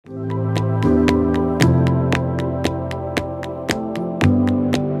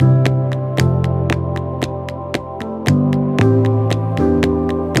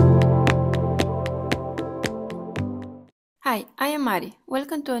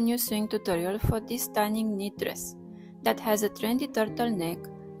Welcome to a new sewing tutorial for this stunning knit dress that has a trendy turtleneck,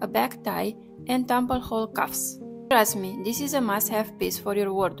 a back tie and tumble-hole cuffs. Trust me, this is a must-have piece for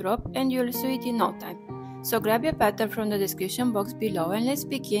your wardrobe and you'll sew it in no time. So grab your pattern from the description box below and let's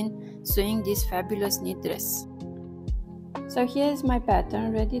begin sewing this fabulous knit dress. So here is my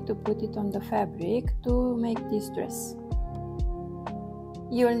pattern ready to put it on the fabric to make this dress.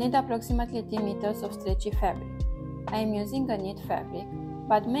 You will need approximately 3 meters of stretchy fabric. I am using a knit fabric,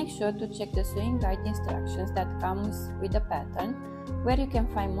 but make sure to check the sewing guide instructions that comes with the pattern, where you can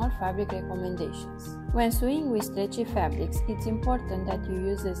find more fabric recommendations. When sewing with stretchy fabrics, it's important that you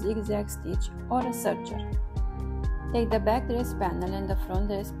use a zigzag stitch or a serger. Take the back dress panel and the front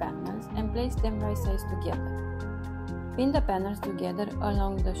dress panels and place them right sides together. Pin the panels together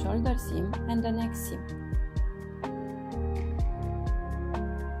along the shoulder seam and the neck seam.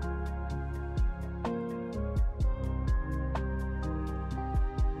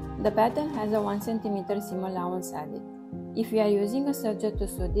 The pattern has a 1 cm seam allowance added. If you are using a serger to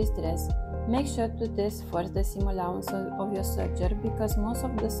sew this dress, make sure to test first the seam allowance of your serger because most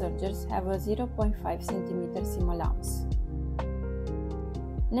of the sergers have a 0.5 cm seam allowance.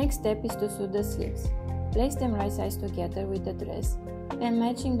 Next step is to sew the sleeves. Place them right sides together with the dress and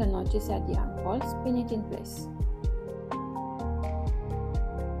matching the notches at the armholes, pin it in place.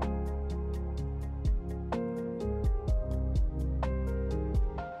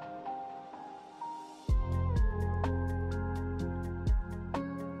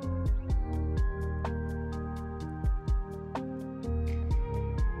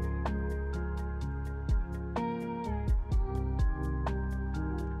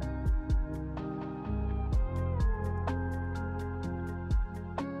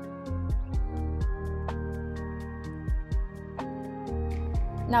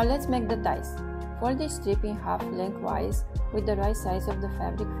 Now let's make the ties. Fold each strip in half lengthwise with the right sides of the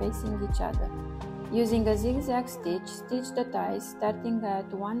fabric facing each other. Using a zigzag stitch, stitch the ties starting at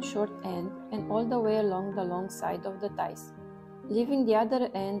one short end and all the way along the long side of the ties, leaving the other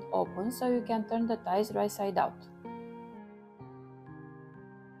end open so you can turn the ties right side out.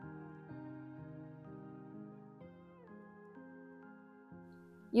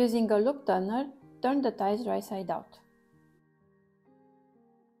 Using a loop turner, turn the ties right side out.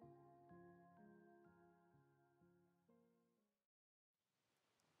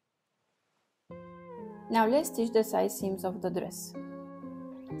 Now let's stitch the side seams of the dress.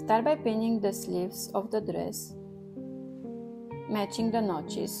 Start by pinning the sleeves of the dress, matching the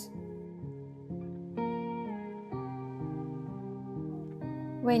notches.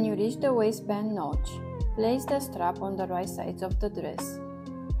 When you reach the waistband notch, place the strap on the right sides of the dress,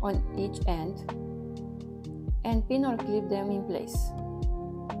 on each end, and pin or clip them in place.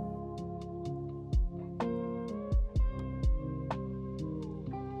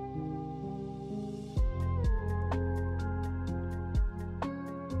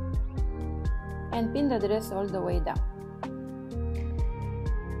 And pin the dress all the way down.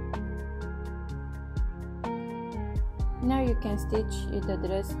 Now you can stitch the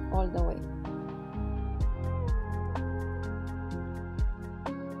dress all the way.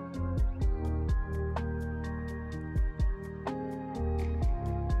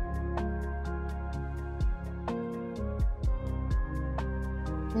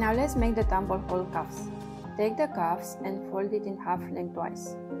 Now let's make the tumble-hole cuffs. Take the cuffs and fold it in half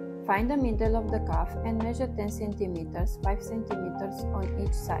lengthwise. Find the middle of the cuff and measure 10 cm, 5 cm on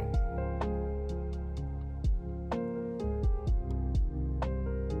each side.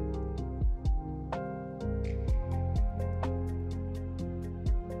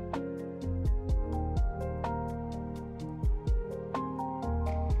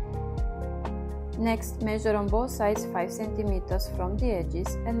 Next, measure on both sides 5 cm from the edges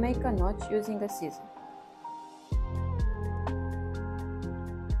and make a notch using a scissor.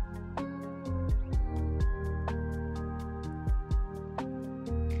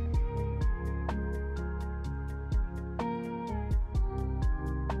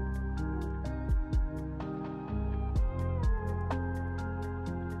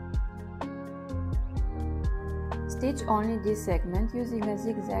 Stitch only this segment using a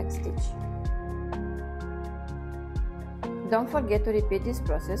zigzag stitch. Don't forget to repeat this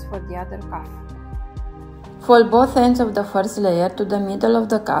process for the other cuff. Fold both ends of the first layer to the middle of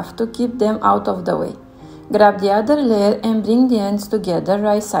the cuff to keep them out of the way. Grab the other layer and bring the ends together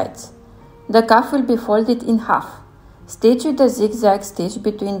right sides. The cuff will be folded in half. Stitch with the zigzag stitch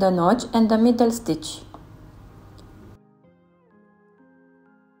between the notch and the middle stitch.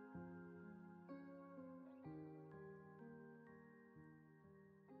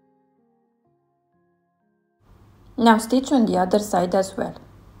 Now stitch on the other side as well.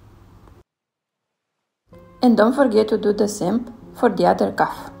 And don't forget to do the same for the other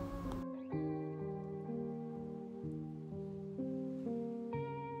cuff.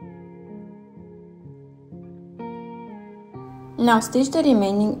 Now stitch the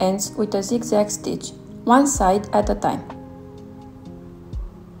remaining ends with a zigzag stitch, one side at a time.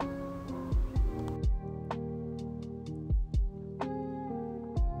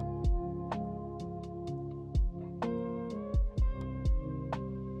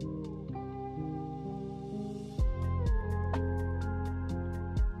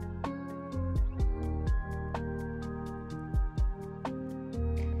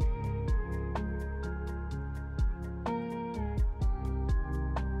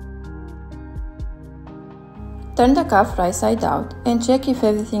 Turn the cuff right side out and check if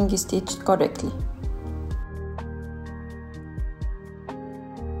everything is stitched correctly.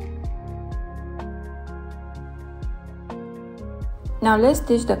 Now let's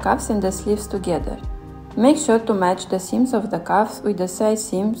stitch the cuffs and the sleeves together. Make sure to match the seams of the cuffs with the side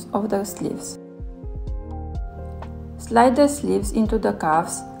seams of the sleeves. Slide the sleeves into the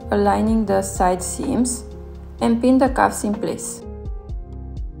cuffs, aligning the side seams, and pin the cuffs in place.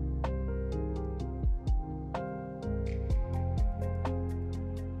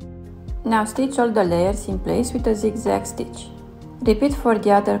 Now stitch all the layers in place with a zigzag stitch. Repeat for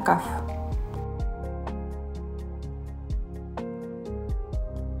the other cuff.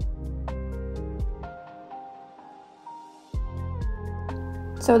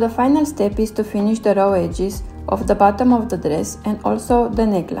 So the final step is to finish the raw edges of the bottom of the dress and also the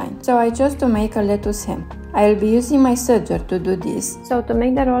neckline. So I chose to make a lettuce hem. I will be using my serger to do this. So to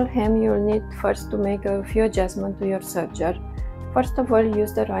make the roll hem, you will need first to make a few adjustments to your serger. First of all,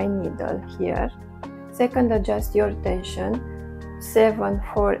 use the right needle here. Second, adjust your tension 7,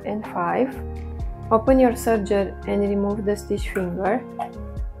 4 and 5. Open your serger and remove the stitch finger.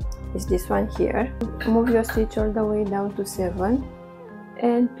 It's this one here. Move your stitch all the way down to 7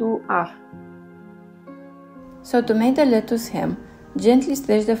 and to R. So to make the lettuce hem, gently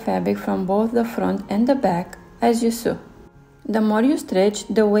stretch the fabric from both the front and the back as you sew. The more you stretch,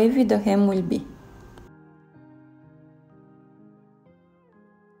 the wavy the hem will be.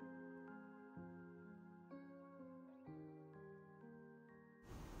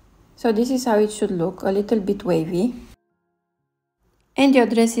 So this is how it should look, a little bit wavy. And your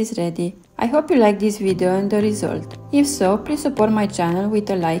dress is ready. I hope you like this video and the result. If so, please support my channel with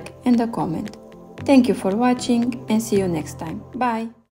a like and a comment. Thank you for watching and see you next time. Bye!